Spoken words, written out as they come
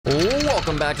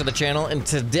Welcome back to the channel, and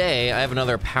today I have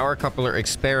another power coupler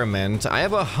experiment. I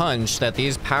have a hunch that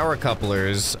these power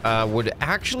couplers would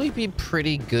actually be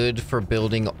pretty good for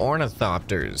building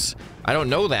ornithopters. I don't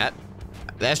know that.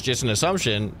 That's just an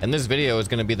assumption, and this video is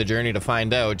going to be the journey to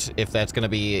find out if that's going to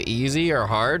be easy or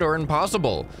hard or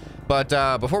impossible.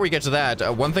 But before we get to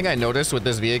that, one thing I noticed with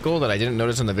this vehicle that I didn't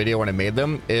notice in the video when I made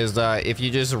them is if you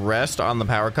just rest on the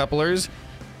power couplers,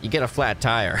 you get a flat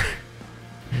tire.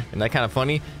 Isn't that kind of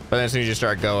funny? But then as soon as you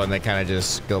start going, they kind of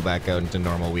just go back out into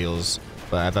normal wheels.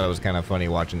 But I thought it was kind of funny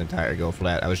watching the tire go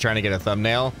flat. I was trying to get a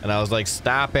thumbnail, and I was like,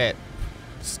 stop it.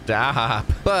 Stop.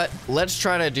 But let's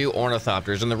try to do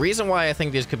ornithopters. And the reason why I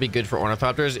think these could be good for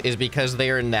ornithopters is because they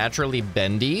are naturally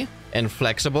bendy and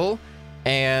flexible.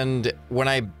 And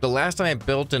the last time I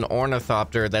built an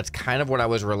ornithopter, that's kind of what I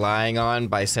was relying on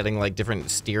by setting like different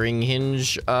steering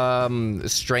hinge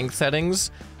strength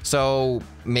settings. So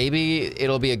maybe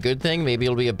it'll be a good thing, maybe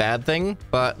it'll be a bad thing,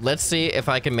 but let's see if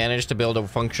I can manage to build a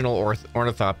functional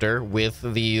ornithopter with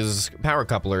these power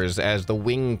couplers as the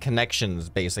wing connections,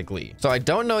 basically. So I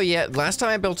don't know yet. Last time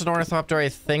I built an ornithopter, I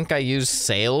think I used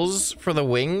sails for the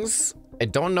wings. I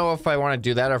don't know if I want to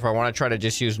do that or if I want to try to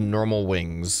just use normal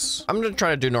wings. I'm going to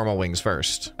try to do normal wings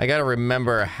first. I got to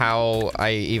remember how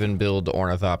I even build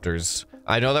ornithopters.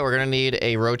 I know that we're going to need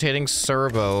a rotating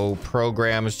servo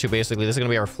programs to basically, this is going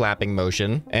to be our flapping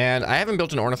motion. And I haven't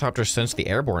built an ornithopter since the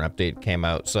airborne update came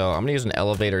out. So I'm going to use an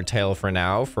elevator tail for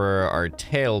now for our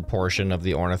tail portion of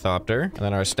the ornithopter. And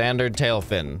then our standard tail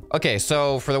fin. Okay,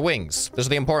 so for the wings, this is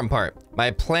the important part.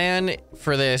 My plan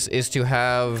for this is to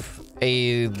have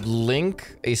a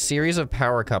series of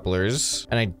power couplers,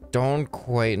 and I don't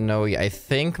quite know yet. I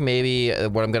think maybe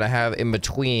what I'm gonna have in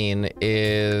between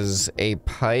is a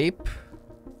pipe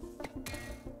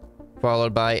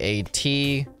followed by a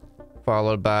T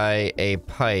followed by a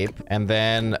pipe and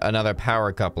then another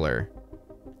power coupler,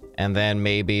 and then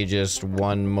maybe just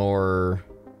one more.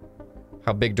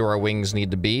 How big do our wings need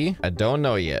to be? I don't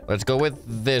know yet. Let's go with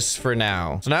this for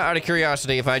now. So now, out of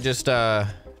curiosity, if I just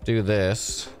do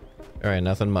this. All right,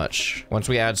 nothing much. Once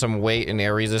we add some weight and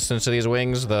air resistance to these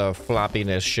wings, the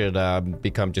floppiness should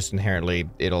become just inherently,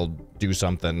 it'll do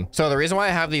something. So the reason why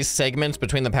I have these segments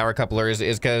between the power couplers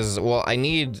is because, well, I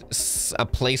need a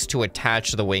place to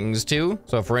attach the wings to.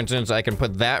 So for instance, I can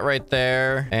put that right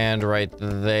there and right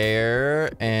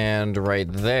there and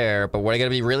right there. But what I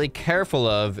gotta be really careful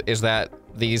of is that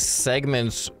these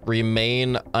segments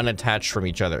remain unattached from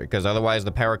each other, because otherwise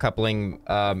the power coupling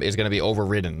is going to be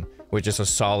overridden with just a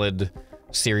solid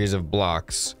series of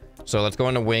blocks. So let's go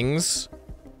into wings,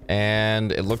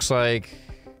 and it looks like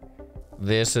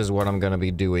this is what I'm going to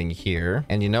be doing here.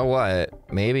 And you know what?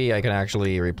 Maybe I can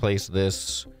actually replace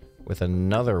this with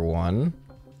another one,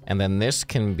 and then this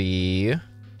can be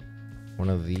one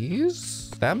of these.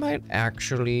 That might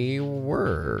actually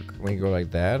work. We go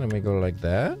like that, and we go like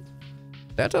that.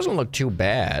 That doesn't look too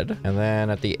bad. And then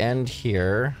at the end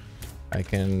here, I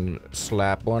can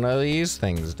slap one of these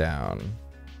things down.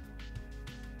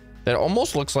 That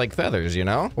almost looks like feathers, you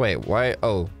know? Wait, why?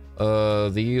 Oh,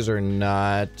 these are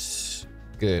not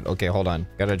good. Okay, hold on.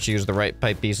 Gotta choose the right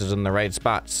pipe pieces in the right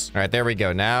spots. All right, there we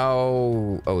go.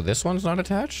 Now, oh, this one's not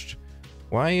attached?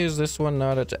 Why is this one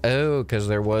not attached? Oh, because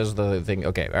there was the thing.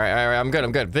 Okay, all right, I'm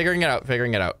good. Figuring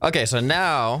it out. Okay, so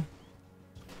now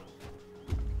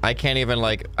I can't even,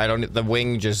 like, the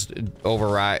wing just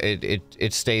override,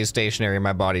 it stays stationary,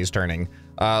 my body's turning.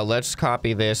 Let's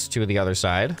copy this to the other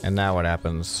side. And now what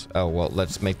happens? Oh, well,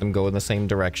 let's make them go in the same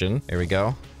direction. Here we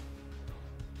go.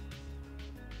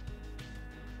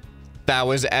 That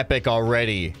was epic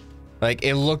already. Like,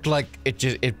 it looked like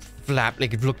it flapped,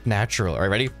 like it looked natural. All right,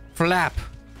 ready? Flap.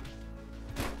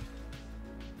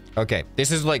 Okay,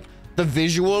 this is like the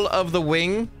visual of the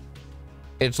wing.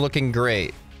 It's looking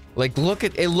great. Like, look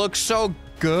at it, looks so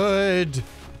good.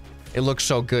 It looks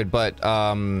so good, but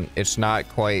it's not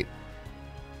quite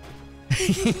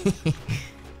it's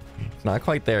not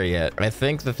quite there yet. I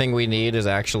think the thing we need is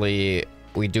actually,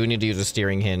 we do need to use a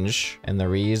steering hinge, and the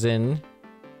reason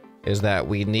is that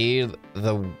we need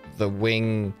the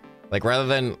wing, like, rather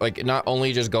than like not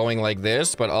only just going like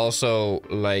this, but also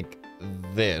like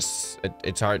this.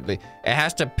 It's hard, it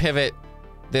has to pivot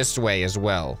this way as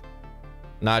well.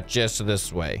 Not just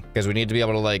this way, because we need to be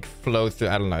able to like flow through.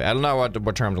 I don't know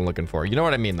what terms I'm looking for. You know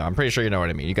what I mean, though. I'm pretty sure you know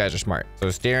what I mean. You guys are smart. So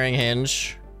steering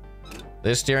hinge.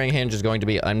 This steering hinge is going to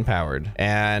be unpowered,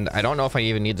 and I don't know if I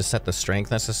even need to set the strength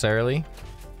necessarily.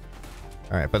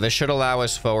 All right, but this should allow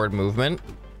us forward movement.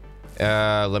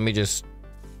 Let me just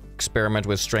experiment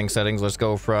with strength settings. Let's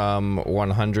go from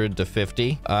 100 to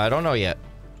 50. I don't know yet.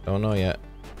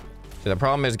 See, the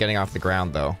problem is getting off the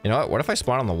ground, though. You know what? What if I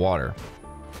spawn on the water?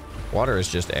 Water is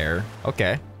just air.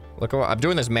 Okay. Look, I'm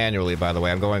doing this manually, by the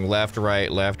way. I'm going left,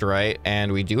 right,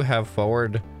 and we do have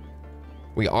forward.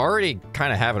 We already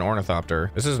kind of have an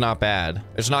ornithopter. This is not bad.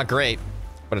 It's not great,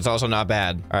 but it's also not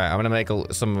bad. All right, I'm gonna make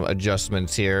some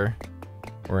adjustments here.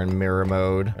 We're in mirror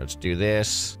mode. Let's do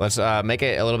this. Let's make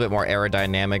it a little bit more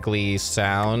aerodynamically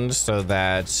sound so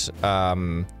that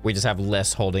we just have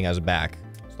less holding us back.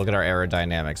 Let's look at our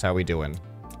aerodynamics. How are we doing?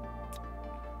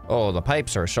 Oh, the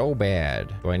pipes are so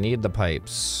bad. Do I need the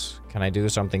pipes? Can I do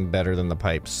something better than the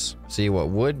pipes? See, what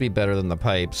would be better than the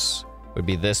pipes would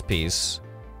be this piece,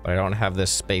 but I don't have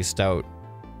this spaced out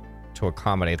to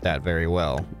accommodate that very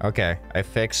well. Okay, I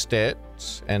fixed it,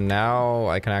 and now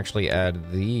I can actually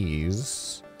add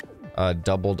these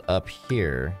doubled up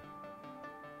here.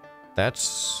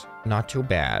 That's not too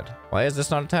bad. Why is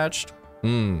this not attached?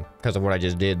 Because of what I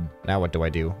just did. Now what do I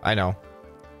do? I know.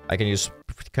 I can use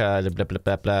the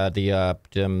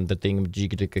thing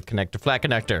connector, flat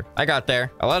connector. I got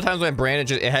there. A lot of times my brain,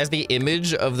 it has the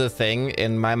image of the thing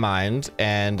in my mind,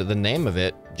 and the name of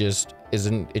it just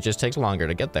isn't. It just takes longer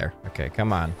to get there. Okay,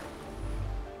 come on.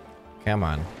 Come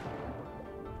on.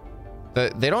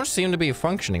 They don't seem to be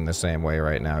functioning the same way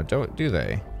right now, do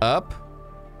they? Up.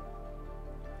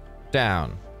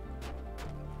 Down.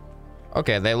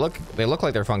 Okay, they look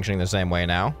like they're functioning the same way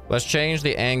now. Let's change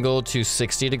the angle to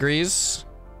 60 degrees.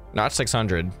 Not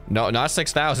 600. No, not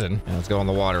 6,000. And let's go in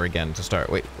the water again to start.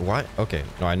 Wait, what? Okay,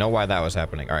 no, I know why that was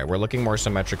happening. All right, we're looking more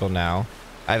symmetrical now.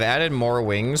 I've added more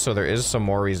wings, so there is some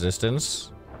more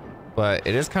resistance. But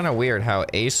it is kind of weird how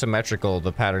asymmetrical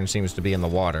the pattern seems to be in the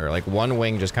water. Like, one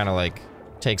wing just kind of, like,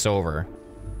 takes over.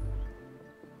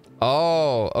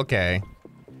 Oh, okay.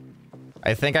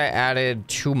 I think I added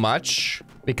too much.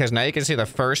 Because now you can see the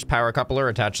first power coupler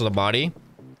attached to the body.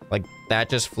 Like, that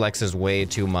just flexes way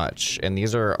too much. And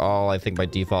these are all, I think, by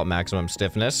default maximum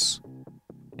stiffness.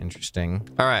 Interesting.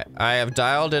 All right, I have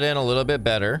dialed it in a little bit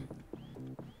better.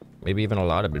 Maybe even a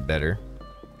lot of bit better.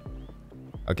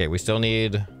 Okay, we still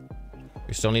need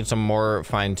some more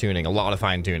fine tuning. A lot of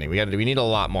fine tuning. We need a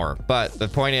lot more. But the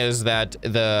point is that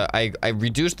I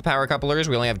reduced the power couplers.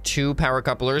 We only have 2 power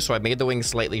couplers, so I made the wings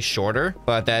slightly shorter,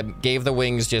 but that gave the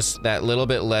wings just that little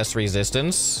bit less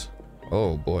resistance.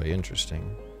 Oh boy,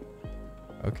 interesting.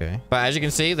 Okay. But as you can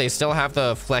see, they still have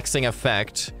the flexing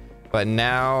effect, but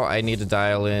now I need to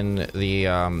dial in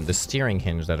the steering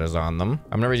hinge that is on them.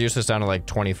 I'm gonna reduce this down to like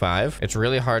 25. It's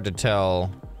really hard to tell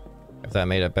if that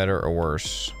made it better or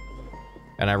worse.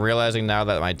 And I'm realizing now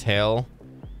that my tail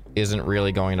isn't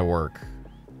really going to work.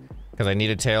 Because I need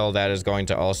a tail that is going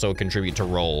to also contribute to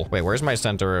roll. Wait, where's my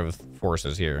center of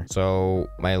forces here? So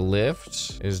my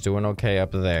lift is doing okay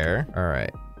up there. All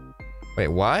right. Wait,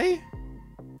 why?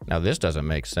 Now this doesn't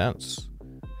make sense.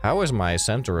 How is my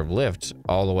center of lift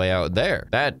all the way out there?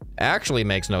 That actually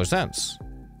makes no sense.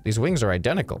 These wings are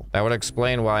identical. That would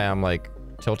explain why I'm like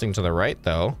tilting to the right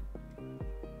though.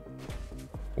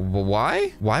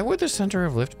 Why? Why would the center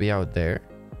of lift be out there?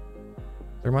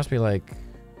 There must be like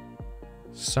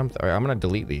something. All right, I'm gonna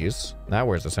delete these. Now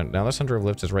where's the center? Now the center of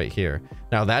lift is right here.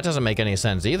 Now that doesn't make any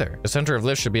sense either. The center of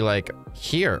lift should be like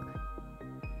here.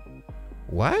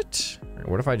 What?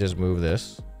 What if I just move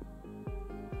this?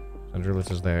 Center of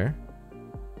lift is there.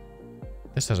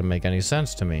 This doesn't make any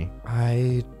sense to me.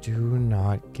 I do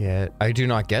not get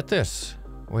this.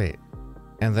 Wait.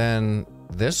 And then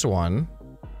this one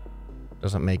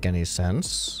doesn't make any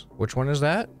sense. Which one is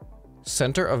that?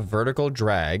 Center of vertical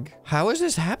drag. How is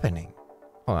this happening?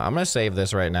 Hold on, I'm gonna save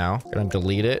this right now. I'm gonna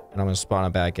delete it and I'm gonna spawn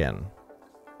it back in.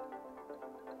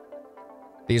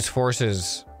 These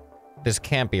forces, this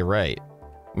can't be right.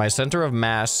 My center of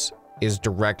mass is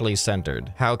directly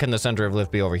centered. How can the center of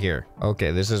lift be over here? Okay,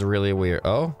 this is really weird.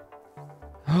 Oh.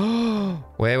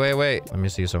 Wait. Let me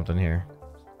see something here.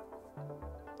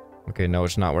 Okay, no,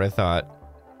 it's not what I thought.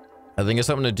 I think it's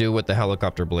something to do with the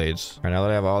helicopter blades. All right, now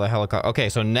that I have all the helicopter. Okay,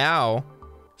 so now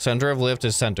center of lift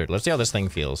is centered. Let's see how this thing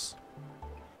feels.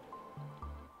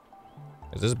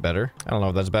 Is this better? I don't know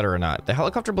if that's better or not. The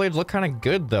helicopter blades look kind of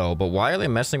good though, but why are they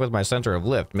messing with my center of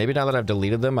lift? Maybe now that I've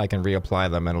deleted them, I can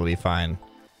reapply them and it'll be fine.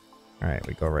 All right,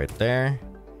 we go right there.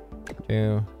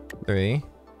 2, 3.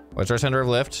 What's our center of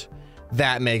lift?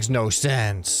 That makes no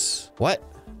sense. What?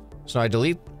 So I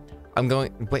delete.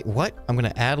 Wait, what? I'm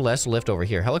gonna add less lift over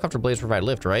here. Helicopter blades provide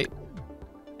lift, right?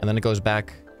 And then it goes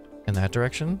back in that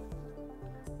direction.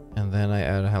 And then I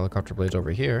add helicopter blades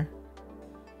over here.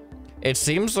 It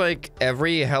seems like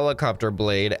every helicopter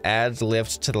blade adds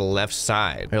lifts to the left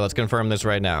side. Here, let's confirm this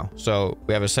right now. So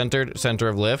we have a centered center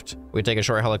of lift. We take a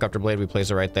short helicopter blade, we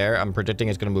place it right there. I'm predicting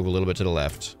it's gonna move a little bit to the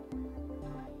left.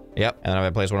 Yep. And then if I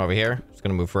place one over here, it's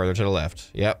gonna move further to the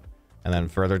left. Yep. And then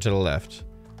further to the left.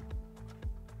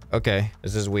 Okay,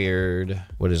 this is weird.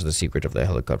 What is the secret of the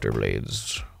helicopter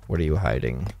blades? What are you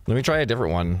hiding? Let me try a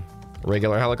different one.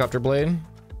 Regular helicopter blade.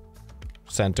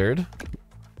 Centered.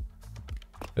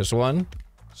 This one.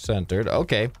 Centered.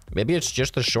 Okay, maybe it's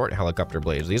just the short helicopter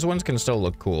blades. These ones can still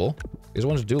look cool. These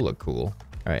ones do look cool.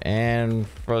 All right, and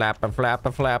flappa,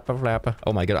 flappa, flappa, flappa.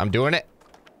 Oh my god, I'm doing it.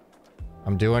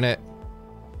 I'm doing it.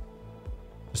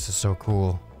 This is so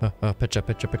cool. Pitch up,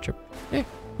 pitch up, pitch up.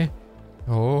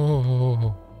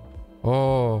 Oh,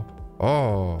 oh,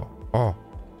 oh, oh.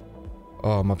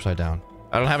 Oh, I'm upside down.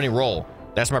 I don't have any roll.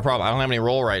 That's my problem. I don't have any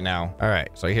roll right now. All right,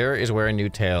 so here is where a new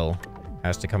tail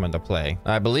has to come into play.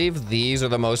 I believe these are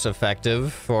the most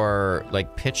effective for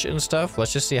like pitch and stuff.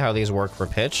 Let's just see how these work for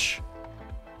pitch.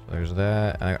 So there's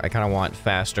that. I kind of want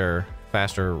faster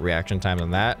reaction time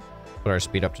than that. Put our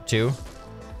speed up to 2.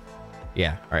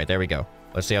 Yeah, all right, there we go.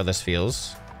 Let's see how this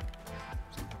feels.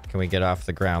 Can we get off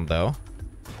the ground though?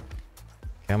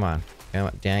 Come on, come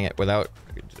on, dang it, without,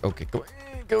 okay, go,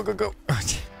 go, go, go.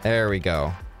 There we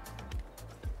go.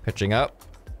 Pitching up.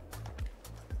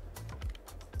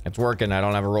 It's working. I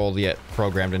don't have a roll yet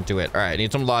programmed into it. All right, I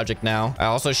need some logic now. I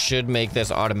also should make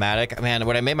this automatic. Man,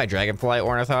 when I made my dragonfly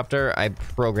ornithopter, I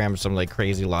programmed some like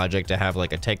crazy logic to have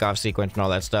like a takeoff sequence and all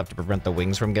that stuff to prevent the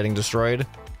wings from getting destroyed.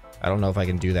 I don't know if I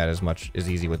can do that as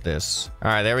easy with this. All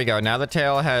right, there we go. Now the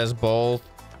tail has both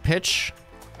pitch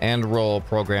and roll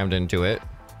programmed into it.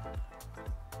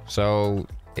 So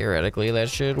theoretically that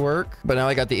should work. But now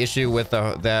I got the issue with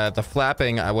the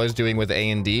flapping I was doing with A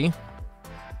and D.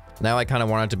 Now I kind of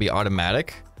want it to be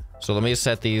automatic. So let me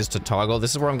set these to toggle.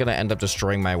 This is where I'm going to end up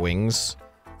destroying my wings.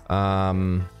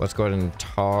 Let's go ahead and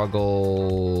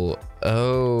toggle.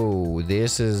 Oh,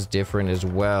 this is different as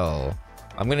well.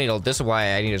 I'm going to need, this is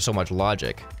why I needed so much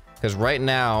logic. Because right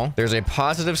now there's a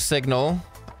positive signal.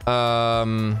 Hold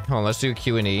on, let's do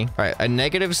Q and E. All right, a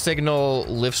negative signal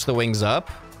lifts the wings up.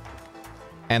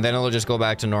 And then it'll just go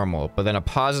back to normal. But then a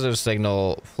positive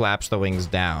signal flaps the wings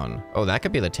down. Oh, that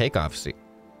could be the takeoff seat.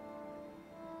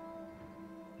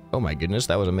 Oh my goodness,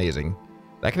 that was amazing.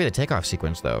 That could be the takeoff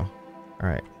sequence though. All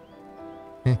right.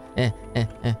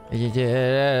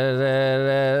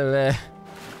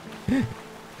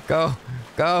 Go,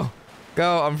 go,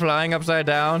 go. I'm flying upside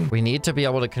down. We need to be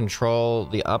able to control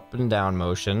the up and down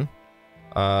motion.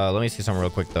 Let me see something real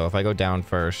quick though. If I go down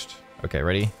first. Okay,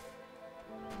 ready?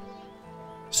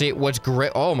 See, what's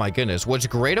great, oh my goodness. What's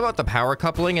great about the power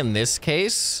coupling in this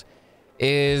case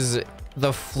is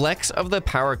the flex of the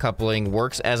power coupling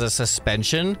works as a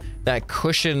suspension that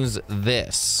cushions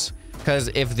this. Because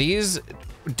if these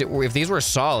were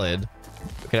solid,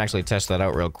 we can actually test that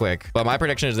out real quick. But my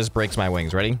prediction is this breaks my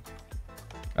wings. Ready?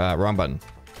 Wrong button.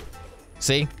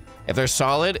 See? If they're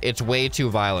solid, it's way too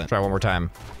violent. Try one more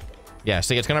time. Yeah,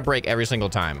 see, it's gonna break every single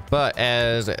time. But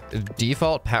as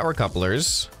default power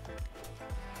couplers,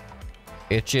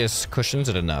 it just cushions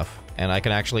it enough. And I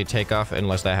can actually take off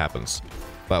unless that happens.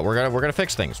 But we're gonna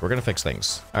fix things. We're gonna fix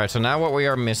things. All right, so now what we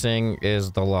are missing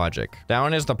is the logic.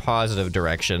 Down is the positive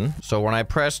direction. So when I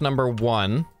press number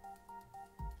 1,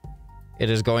 it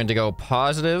is going to go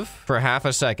positive for half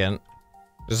a second.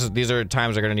 These are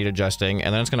times they're gonna need adjusting,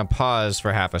 and then it's gonna pause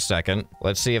for half a second.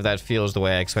 Let's see if that feels the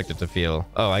way I expect it to feel.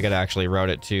 Oh, I gotta actually route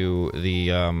it to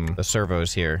the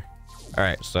servos here. All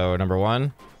right, so number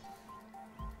 1.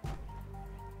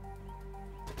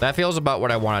 That feels about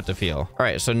what I want it to feel. All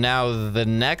right, so now the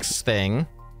next thing,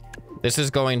 this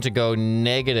is going to go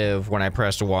negative when I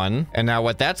press 1. And now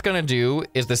what that's gonna do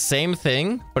is the same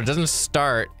thing, but it doesn't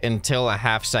start until a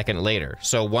half second later.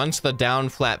 So once the down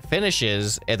flap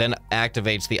finishes, it then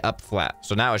activates the up flap.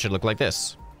 So now it should look like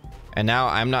this. And now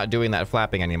I'm not doing that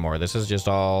flapping anymore. This is just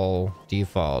all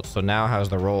default. So now how's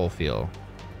the roll feel?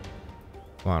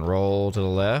 Come on, roll to the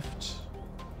left.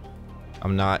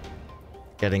 I'm not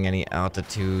getting any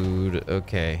altitude.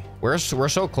 Okay, we're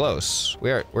so close.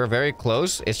 We're very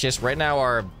close. It's just right now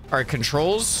our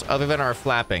controls, other than our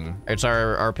flapping, it's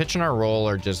our pitch and our roll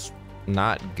are just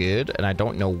not good, and I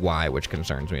don't know why, which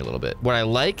concerns me a little bit. What I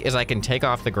like is I can take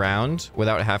off the ground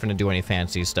without having to do any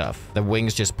fancy stuff. The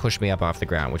wings just push me up off the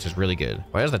ground, which is really good.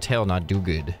 Why does the tail not do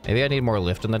good? Maybe I need more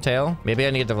lift in the tail. Maybe I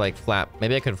need to like flap.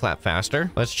 Maybe I could flap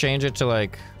faster. Let's change it to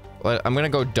like, I'm gonna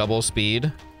go double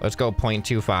speed. Let's go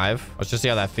 0.25. Let's just see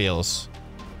how that feels.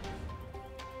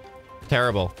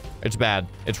 Terrible. It's bad.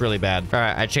 It's really bad. All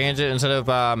right, I changed it instead of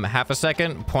half a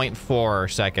second,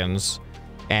 0.4 seconds.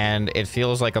 And it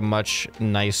feels like a much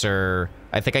nicer,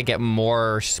 I think I get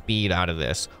more speed out of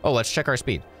this. Oh, let's check our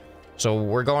speed. So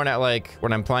we're going at like,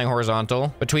 when I'm flying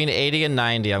horizontal, between 80 and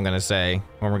 90, I'm gonna say,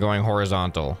 when we're going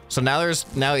horizontal. So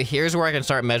now here's where I can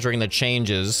start measuring the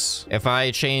changes. If I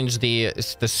change the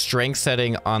strength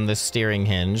setting on the steering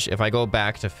hinge, if I go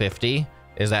back to 50,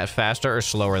 is that faster or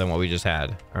slower than what we just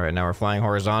had? All right, now we're flying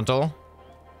horizontal.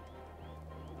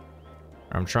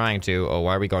 I'm trying to. Oh,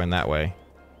 why are we going that way?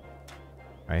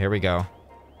 All right, here we go.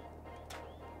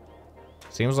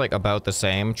 Seems like about the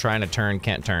same. Trying to turn,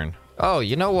 can't turn. Oh,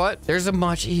 you know what? There's a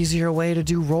much easier way to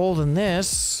do roll than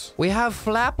this. We have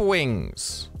flap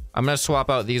wings. I'm gonna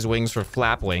swap out these wings for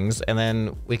flap wings, and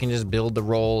then we can just build the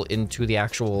roll into the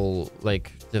actual,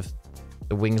 like, the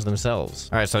wings themselves.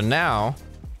 All right, so now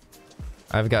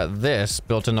I've got this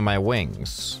built into my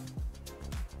wings.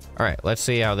 All right, let's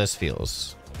see how this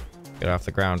feels. Get off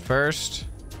the ground first.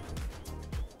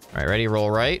 All right, ready?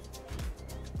 Roll right.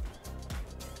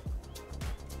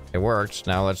 It worked.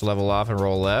 Now let's level off and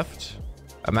roll left.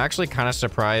 I'm actually kind of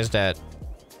surprised at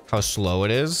how slow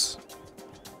it is,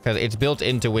 because it's built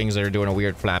into wings that are doing a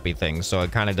weird flappy thing. So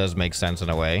it kind of does make sense in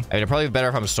a way. I mean, it'd probably be better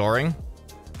if I'm soaring.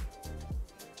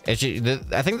 I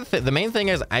think the main thing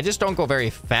is I just don't go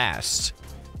very fast.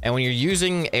 And when you're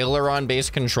using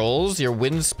aileron-based controls, your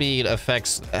wind speed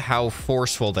affects how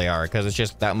forceful they are, because it's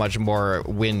just that much more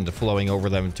wind flowing over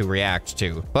them to react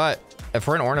to. But if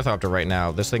we're an ornithopter right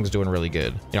now, this thing's doing really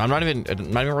good. You know, I'm not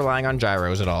even relying on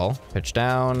gyros at all. Pitch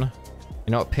down.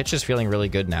 You know what? Pitch is feeling really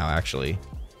good now, actually.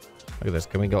 Look at this.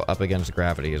 Can we go up against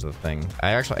gravity is the thing.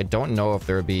 I don't know if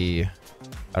there would be...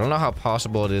 I don't know how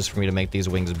possible it is for me to make these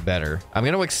wings better. I'm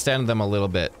going to extend them a little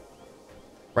bit.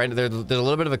 Right, there's a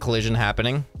little bit of a collision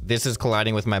happening. This is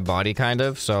colliding with my body, kind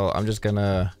of. So I'm just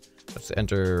gonna... Let's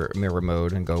enter mirror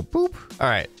mode and go boop. All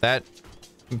right, that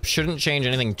shouldn't change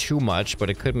anything too much, but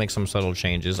it could make some subtle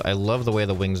changes. I love the way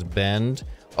the wings bend.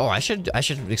 Oh, I should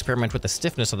experiment with the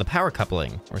stiffness of the power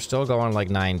coupling. We're still going like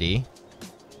 90.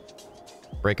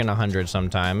 Breaking 100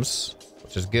 sometimes,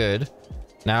 which is good.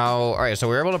 Now, all right, so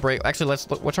we're able to break... Actually,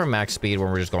 let's look. What's our max speed when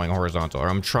we're just going horizontal? Or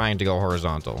I'm trying to go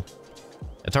horizontal.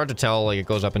 It's hard to tell, like, it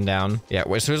goes up and down. Yeah,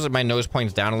 as soon as my nose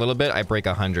points down a little bit, I break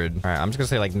 100. All right, I'm just gonna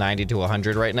say like 90 to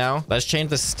 100 right now. Let's change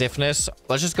the stiffness.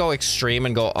 Let's just go extreme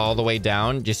and go all the way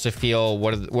down just to feel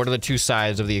what are the two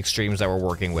sides of the extremes that we're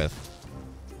working with.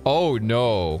 Oh,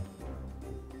 no.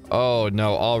 Oh,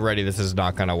 no. Already, this is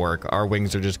not gonna work. Our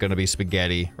wings are just gonna be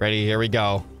spaghetti. Ready? Here we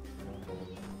go.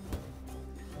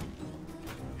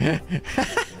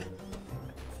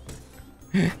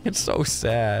 It's so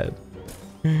sad.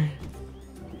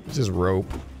 It's just rope.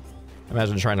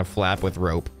 Imagine trying to flap with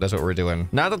rope. That's what we're doing.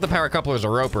 Not that the power coupler is a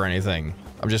rope or anything.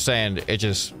 I'm just saying it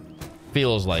just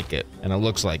feels like it and it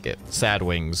looks like it. Sad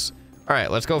wings. All right,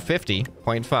 let's go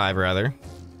 50.5 rather.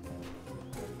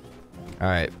 All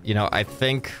right, you know, I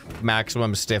think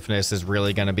maximum stiffness is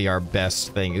really going to be our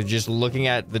best thing. Just looking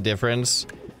at the difference,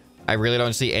 I really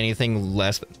don't see anything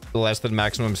less than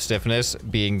maximum stiffness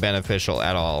being beneficial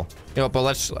at all. You know, but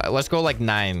let's go like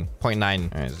 9.9.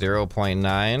 All right,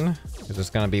 0.9. Is this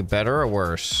gonna be better or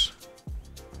worse?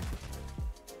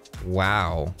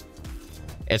 Wow.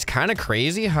 It's kind of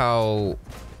crazy how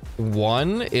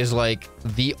 1 is like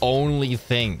the only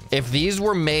thing. If these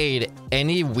were made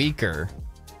any weaker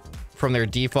from their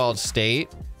default state,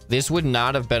 this would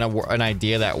not have been an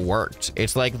idea that worked.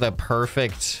 It's like the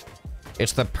perfect...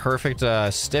 It's the perfect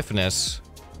stiffness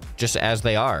just as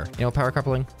they are. You know, power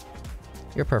coupling,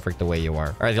 you're perfect the way you are.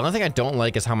 All right, the only thing I don't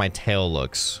like is how my tail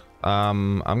looks.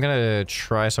 I'm gonna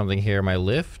try something here. My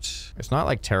lift, it's not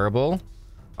like terrible.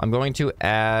 I'm going to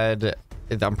add...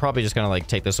 I'm probably just gonna like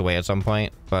take this away at some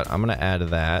point, but I'm gonna add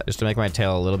that just to make my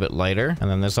tail a little bit lighter. And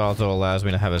then this also allows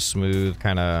me to have a smooth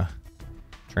kind of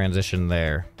transition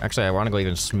there. Actually, I want to go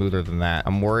even smoother than that.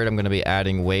 I'm worried I'm going to be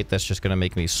adding weight that's just going to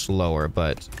make me slower,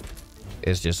 but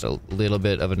it's just a little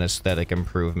bit of an aesthetic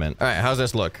improvement. All right, how's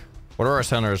this look? What do our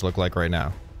centers look like right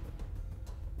now?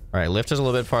 All right, lift is a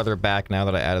little bit farther back now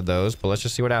that I added those, but let's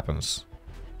just see what happens.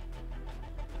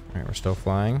 All right, we're still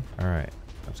flying. All right,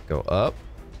 let's go up.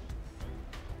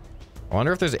 I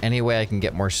wonder if there's any way I can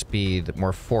get more speed,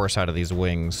 more force out of these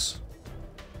wings.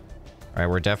 All right,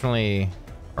 we're definitely...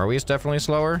 Are we definitely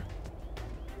slower?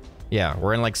 Yeah,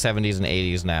 we're in like 70s and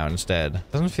 80s now instead.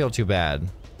 Doesn't feel too bad.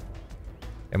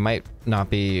 It might not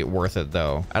be worth it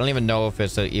though. I don't even know if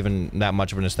it's even that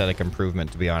much of an aesthetic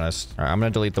improvement, to be honest. All right, I'm gonna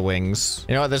delete the wings.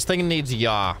 You know what? This thing needs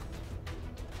yaw.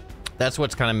 That's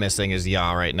what's kind of missing is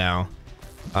yaw right now.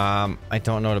 I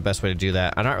don't know the best way to do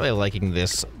that. I'm not really liking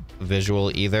this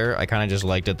visual either. I kind of just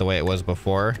liked it the way it was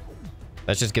before.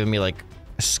 That's just giving me like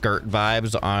skirt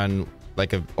vibes on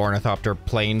like a ornithopter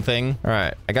plane thing. All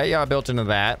right, I got yaw built into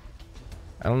that.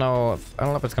 I don't know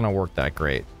if it's gonna work that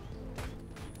great.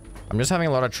 I'm just having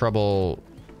a lot of trouble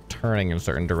turning in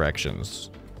certain directions.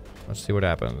 Let's see what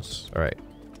happens. All right.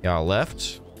 Yeah,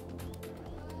 left.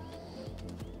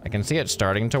 I can see it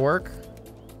starting to work.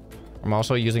 I'm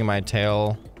also using my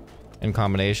tail in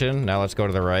combination. Now let's go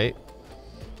to the right.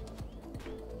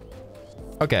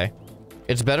 Okay.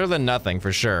 It's better than nothing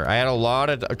for sure. I had a lot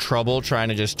of trouble trying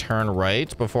to just turn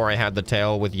right before I had the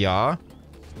tail with yaw.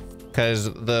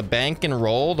 Because the bank and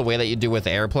roll, the way that you do with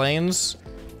airplanes,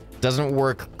 doesn't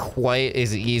work quite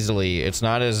as easily. It's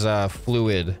not as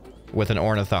fluid with an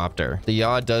ornithopter. The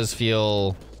yaw does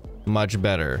feel much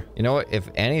better. You know what? If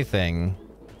anything,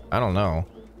 I don't know.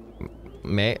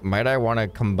 Might I want to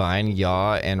combine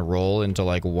yaw and roll into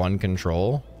like one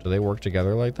control? Do they work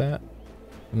together like that?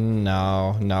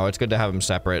 No, it's good to have them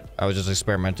separate. I was just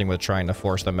experimenting with trying to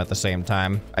force them at the same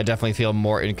time. I definitely feel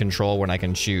more in control when I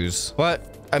can choose. But,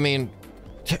 I mean,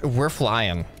 we're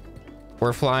flying.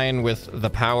 We're flying with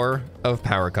the power of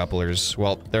power couplers.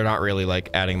 Well, they're not really like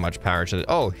adding much power to the...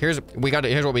 Oh, here's what we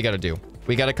gotta do.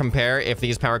 We gotta compare if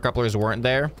these power couplers weren't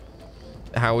there.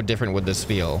 How different would this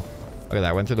feel? Look at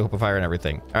that, went through the hoop of fire and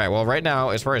everything. All right, well, right now,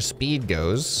 as far as speed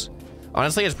goes,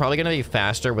 honestly, it's probably gonna be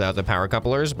faster without the power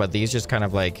couplers, but these just kind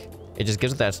of like, it just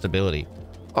gives it that stability.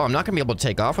 Oh, I'm not gonna be able to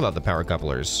take off without the power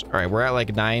couplers. All right, we're at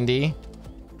like 90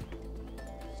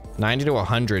 to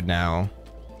 100 now.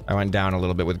 I went down a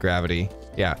little bit with gravity.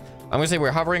 Yeah, I'm gonna say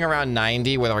we're hovering around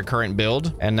 90 with our current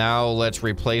build. And now let's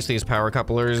replace these power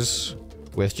couplers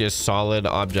with just solid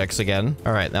objects again.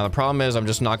 All right, now the problem is I'm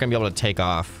just not gonna be able to take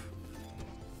off.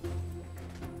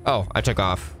 Oh, I took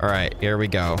off. All right, here we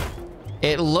go.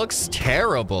 It looks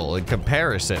terrible in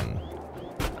comparison.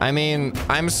 I mean,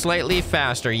 I'm slightly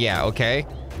faster. Yeah, okay.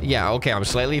 Yeah, okay, I'm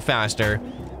slightly faster.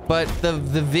 But the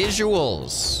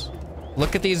visuals,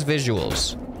 look at these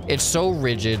visuals. It's so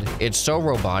rigid. It's so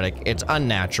robotic. It's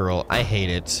unnatural. I hate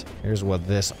it. Here's what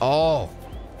this, oh,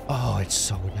 it's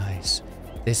so nice.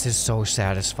 This is so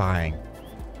satisfying.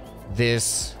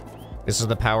 This is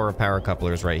the power of power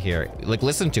couplers right here. Like,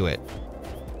 listen to it.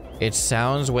 It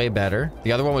sounds way better.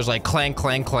 The other one was like clank,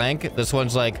 clank, clank. This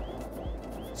one's like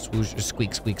swoosh,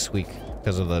 squeak, squeak, squeak.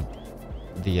 Because of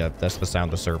that's the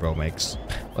sound the servo makes.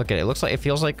 Look at it. It looks like,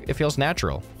 it feels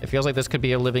natural. It feels like this could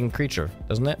be a living creature,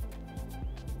 doesn't it?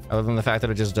 Other than the fact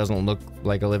that it just doesn't look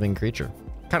like a living creature.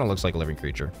 Kind of looks like a living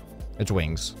creature. It's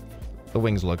wings. The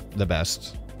wings look the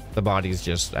best. The body's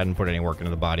just, I didn't put any work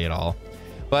into the body at all.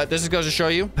 But this goes to show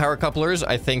you, power couplers,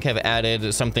 I think, have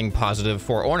added something positive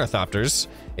for ornithopters.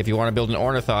 If you want to build an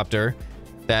ornithopter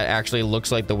that actually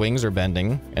looks like the wings are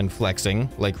bending and flexing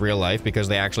like real life, because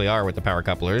they actually are with the power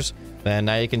couplers, then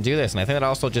now you can do this. And I think that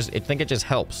also just, I think it just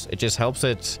helps. It just helps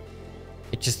it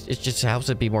helps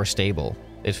it be more stable.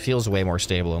 It feels way more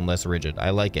stable and less rigid.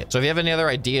 I like it. So if you have any other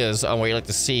ideas on what you'd like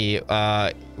to see,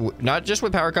 not just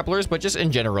with power couplers, but just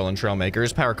in general in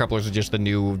Trailmakers, power couplers are just the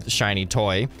new shiny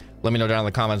toy. Let me know down in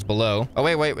the comments below. Oh,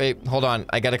 wait, hold on.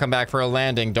 I gotta come back for a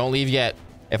landing. Don't leave yet.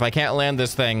 If I can't land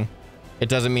this thing, it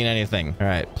doesn't mean anything. All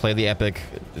right, play the epic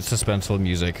suspenseful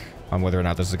music on whether or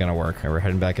not this is gonna work. And we're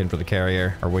heading back in for the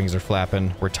carrier. Our wings are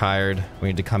flapping. We're tired. We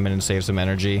need to come in and save some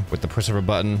energy. With the push of a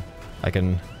button, I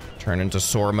can turn into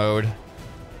soar mode.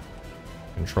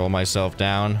 Control myself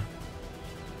down.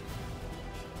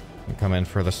 And come in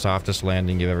for the softest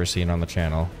landing you've ever seen on the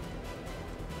channel.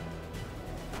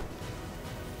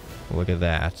 Look at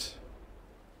that.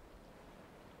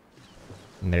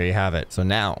 And there you have it. So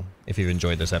now, if you've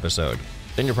enjoyed this episode,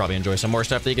 then you'll probably enjoy some more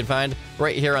stuff that you can find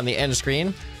right here on the end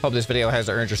screen. Hope this video has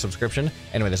earned your subscription.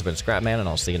 Anyway, this has been ScrapMan, and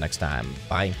I'll see you next time.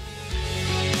 Bye.